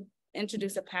 I would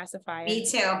introduce a pacifier. Me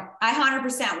too. I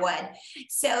 100% would.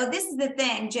 So this is the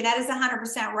thing. Jonetta's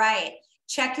 100% right.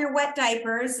 Check your wet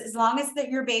diapers as long as that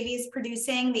your baby is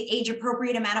producing the age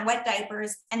appropriate amount of wet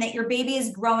diapers and that your baby is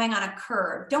growing on a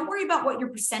curve. Don't worry about what your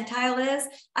percentile is.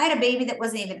 I had a baby that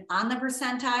wasn't even on the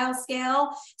percentile scale.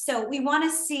 So we want to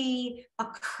see a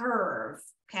curve.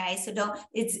 Okay, so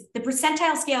the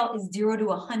percentile scale is 0 to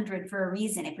 100 for a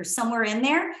reason. If you're somewhere in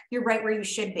there, you're right where you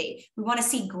should be. We want to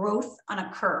see growth on a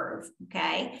curve.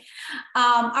 Okay.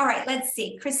 All right, let's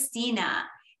see. Christina,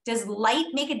 does light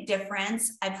make a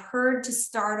difference? I've heard to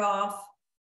start off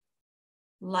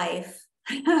life.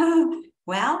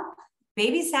 Well,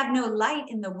 babies have no light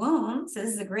in the womb. So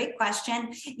this is a great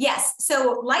question. Yes.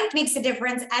 So light makes a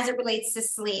difference as it relates to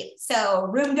sleep. So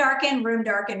room darken, room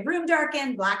darken, room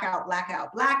darken, blackout,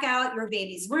 blackout, blackout, your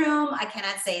baby's room. I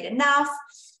cannot say it enough.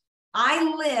 I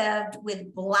lived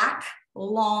with black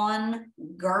lawn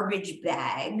garbage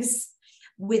bags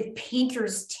with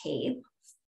painter's tape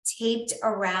taped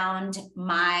around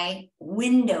my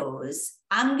windows.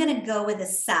 I'm going to go with a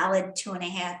solid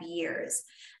 2.5 years.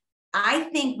 I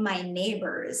think my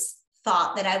neighbors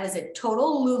thought that I was a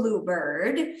total Lulu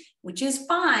bird, which is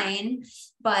fine,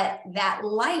 but that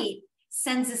light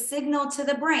sends a signal to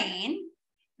the brain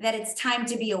that it's time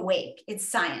to be awake. It's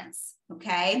science,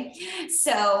 okay?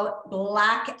 So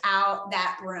black out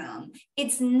that room.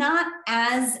 It's not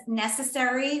as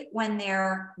necessary when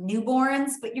they're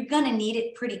newborns, but you're gonna need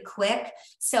it pretty quick.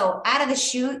 So out of the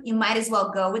chute, you might as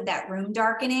well go with that room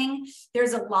darkening.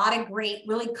 There's a lot of great,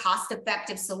 really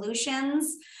cost-effective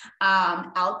solutions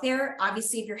out there.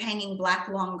 Obviously, if you're hanging black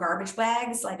long garbage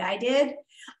bags like I did,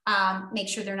 make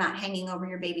sure they're not hanging over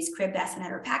your baby's crib,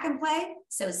 bassinet, or pack and play.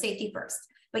 So safety first.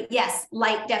 But yes,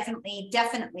 light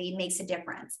definitely makes a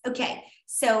difference. Okay,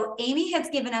 so Amy has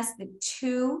given us the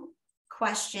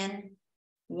 2-question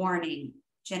warning,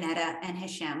 Johnetta and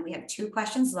Hashim. We have 2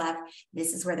 questions left.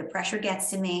 This is where the pressure gets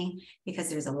to me because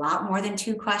there's a lot more than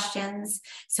 2 questions.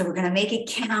 So we're gonna make it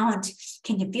count.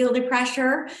 Can you feel the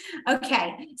pressure?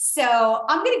 Okay, so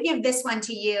I'm gonna give this one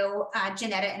to you,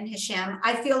 Johnetta and Hashim.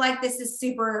 I feel like this is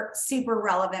super, super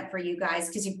relevant for you guys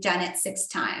because you've done it 6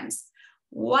 times.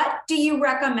 What do you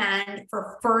recommend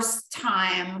for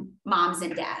first-time moms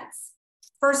and dads?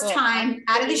 First time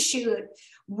out of the chute,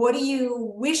 what do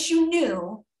you wish you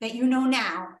knew that you know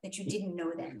now that you didn't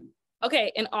know then?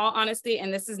 Okay, in all honesty,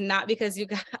 and this is not because you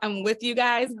guys, I'm with you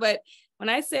guys, but when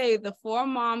I say the 4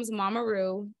 Moms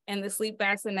Mamaroo and the Sleep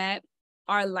Bassinet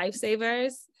are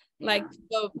lifesavers, like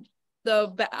the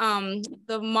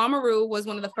Mamaroo was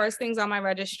one of the first things on my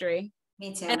registry.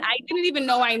 Me too. And I didn't even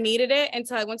know I needed it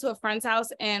until I went to a friend's house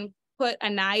and put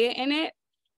Anaya in it.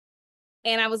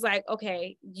 And I was like,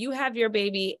 okay, you have your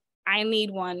baby, I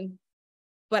need one.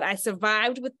 But I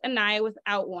survived with Anaya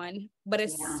without one. But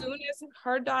as soon as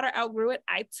her daughter outgrew it,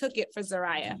 I took it for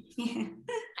Zariah.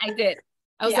 I did.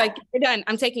 I was like, you're done.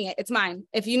 I'm taking it. It's mine.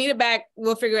 If you need it back,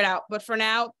 we'll figure it out. But for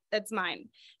now, it's mine.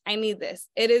 I need this.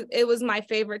 It was my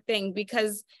favorite thing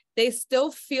because they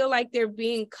still feel like they're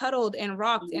being cuddled and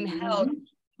rocked and held.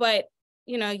 But,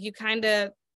 you know, you kind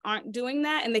of aren't doing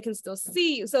that and they can still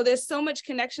see you. So there's so much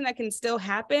connection that can still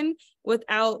happen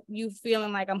without you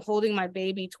feeling like I'm holding my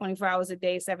baby 24 hours a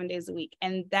day, 7 days a week.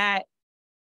 And that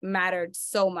mattered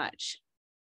so much.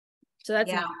 So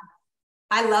that's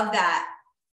I love that.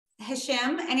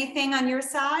 Hashim, anything on your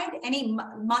side? Any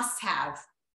must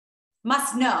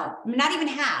know, not even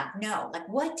have, no. Like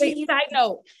what do you side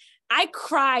note, I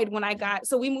cried when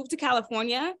so we moved to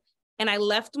California and I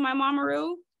left my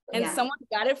Mamaroo. And someone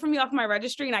got it from me off my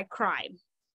registry and I cried.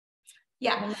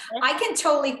 Yeah, I can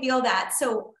totally feel that.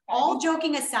 So all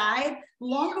joking aside,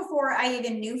 long before I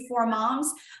even knew 4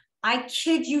 Moms, I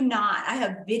kid you not, I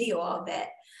have video of it.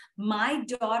 My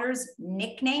daughter's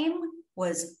nickname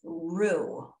was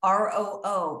Roo,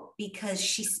 R-O-O, because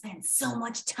she spent so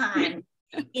much time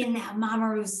in that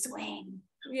Mamaroo swing.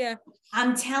 Yeah.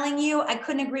 I'm telling you, I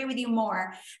couldn't agree with you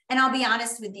more. And I'll be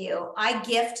honest with you, I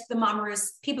gift the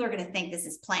Mamaroos. People are going to think this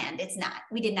is planned. It's not.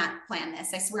 We did not plan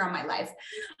this. I swear on my life.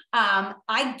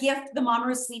 I gift the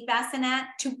Mamaroo Sleep Bassinet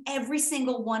to every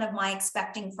single one of my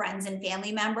expecting friends and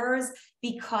family members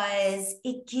because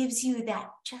it gives you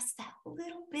just that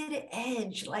little bit of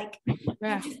edge. Like you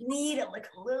just need it like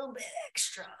a little bit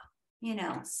extra, you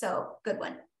know, so good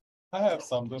one. I have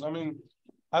something. I mean,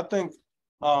 I think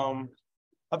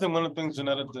one of the things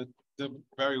Johnetta did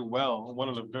very well, one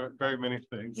of the very many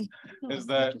things, is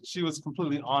that she was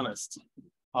completely honest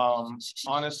and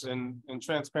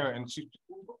transparent. And she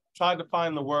tried to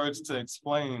find the words to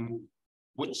explain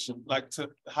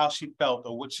how she felt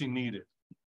or what she needed.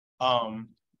 I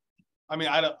mean,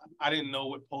 I didn't know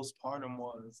what postpartum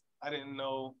was. I didn't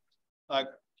know,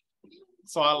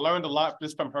 so I learned a lot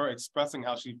just from her expressing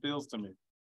how she feels to me.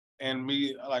 And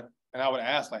and I would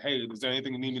ask hey, is there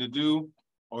anything you need me to do?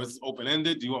 Or is it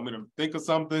open-ended? Do you want me to think of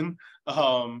something?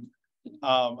 And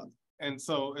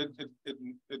so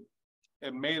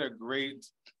it made a great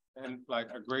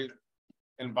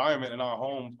environment in our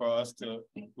home for us to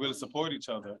really support each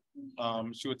other.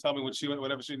 She would tell me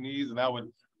whatever she needs, and I would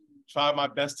try my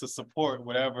best to support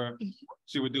whatever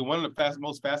she would do. One of the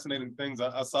most fascinating things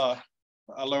I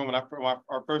learned when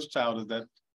our first child is that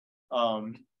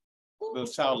the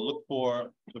child looked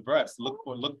for the breast,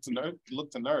 looked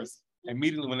to nurse.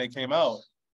 Immediately when they came out,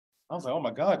 I was like, oh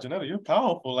my God, Johnetta, you're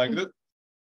powerful. Like,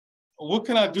 what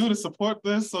can I do to support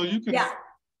this so you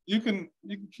can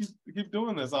keep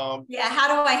doing this? How do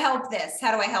I help this?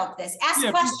 Ask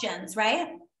questions,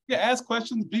 right? Yeah, ask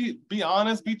questions, be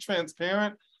honest, be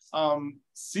transparent,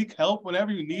 seek help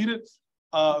whenever you need it.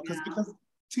 Because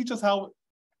teach us how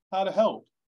to help.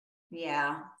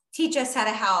 Yeah. Teach us how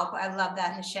to help. I love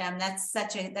that, Hashim.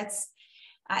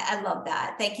 I love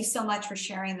that. Thank you so much for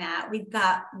sharing that. We've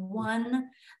got one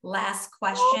last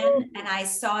question, and I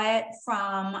saw it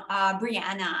from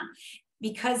Brianna.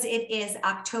 Because it is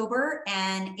October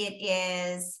and it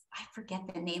is, I forget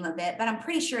the name of it, but I'm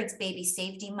pretty sure it's Baby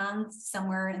Safety Month,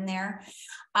 somewhere in there.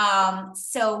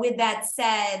 So with that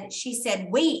said, she said,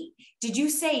 wait, did you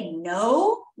say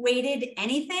no weighted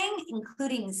anything,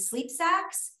 including sleep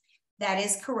sacks? That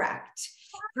is correct.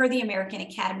 Per the American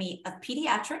Academy of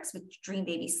Pediatrics, which Dream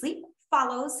Baby Sleep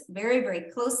follows very,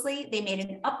 very closely. They made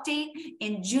an update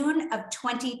in June of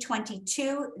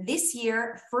 2022, this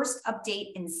year, first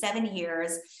update in 7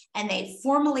 years. And they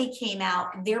formally came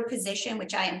out, their position,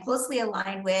 which I am closely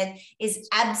aligned with, is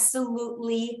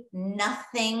absolutely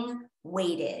nothing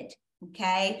weighted.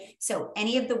 Okay, so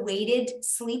any of the weighted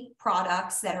sleep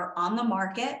products that are on the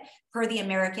market per the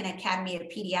American Academy of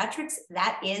Pediatrics,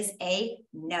 that is a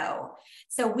no.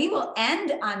 So we will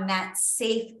end on that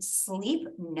safe sleep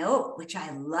note, which I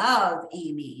love,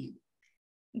 Amy.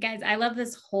 Guys, I love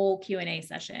this whole Q&A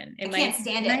session. I can't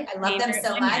stand it. I love them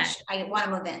so much. I want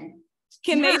to move in.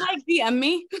 Can they DM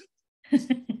me? I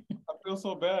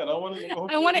feel so bad. I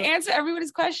want to answer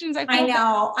everybody's questions. I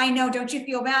know. Don't you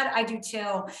feel bad? I do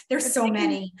too. There's so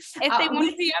many. If they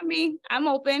want to DM me, I'm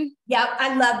open. Yep,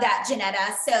 I love that,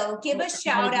 Johnetta. So give a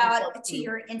shout out to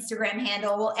your Instagram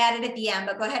handle. We'll add it at the end,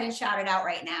 but go ahead and shout it out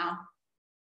right now.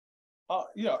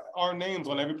 Yeah, our names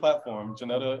on every platform: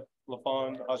 Johnetta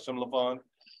LaFond, Hashim LaFond.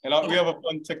 And we have a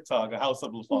fun TikTok, a House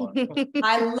of LaFond.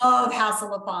 I love House of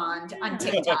LaFond on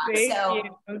TikTok. So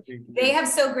they have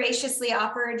so graciously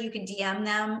offered, you can DM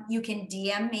them. You can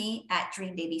DM me at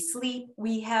Dream Baby Sleep.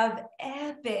 We have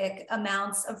epic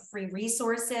amounts of free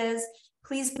resources.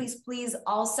 Please, please, please.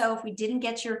 Also, if we didn't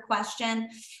get your question,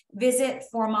 visit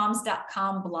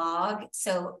formoms.com blog.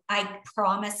 So I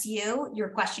promise you, your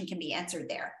question can be answered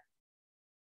there.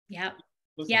 Yep.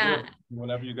 Listen,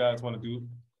 whenever you guys want to do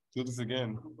this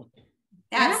again.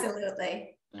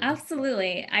 Absolutely.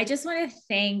 Absolutely. I just want to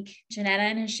thank Johnetta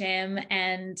and Hashim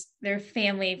and their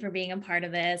family for being a part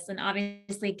of this. And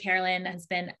obviously Carolynne has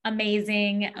been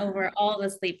amazing over all the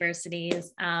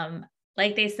Sleepversities.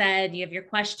 Like they said, you have your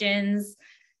questions.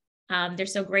 They're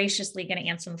so graciously going to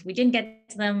answer them. If we didn't get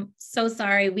to them, so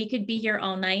sorry. We could be here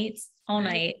all night.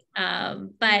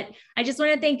 But I just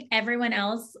want to thank everyone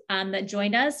else that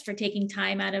joined us for taking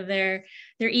time out of their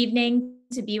evening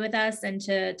to be with us and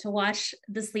to watch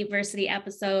the Sleepversity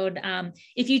episode.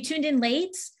 If you tuned in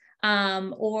late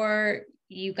or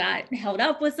you got held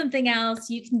up with something else,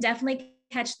 you can definitely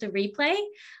catch the replay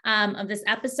of this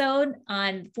episode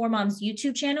on 4Moms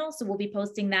YouTube channel. So we'll be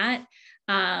posting that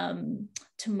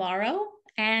tomorrow.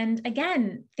 And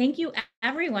again, thank you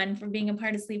everyone for being a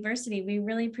part of Sleepversity. We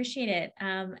really appreciate it.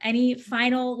 Any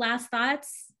final last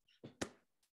thoughts?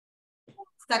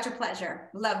 Such a pleasure.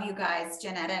 Love you guys,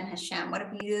 Johnetta and Hashim. What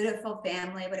a beautiful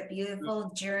family. What a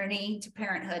beautiful journey to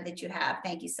parenthood that you have.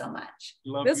 Thank you so much.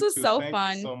 This was so fun.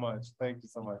 Thank you so much. Thank you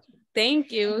so much.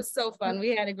 Thank you. It was so fun.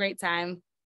 We had a great time.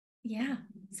 Yeah.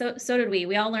 So did we.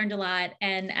 We all learned a lot.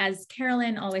 And as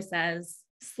Carolynne always says,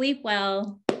 sleep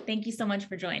well. Thank you so much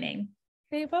for joining.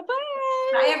 Okay, bye-bye.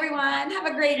 Bye, everyone. Have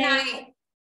a great night.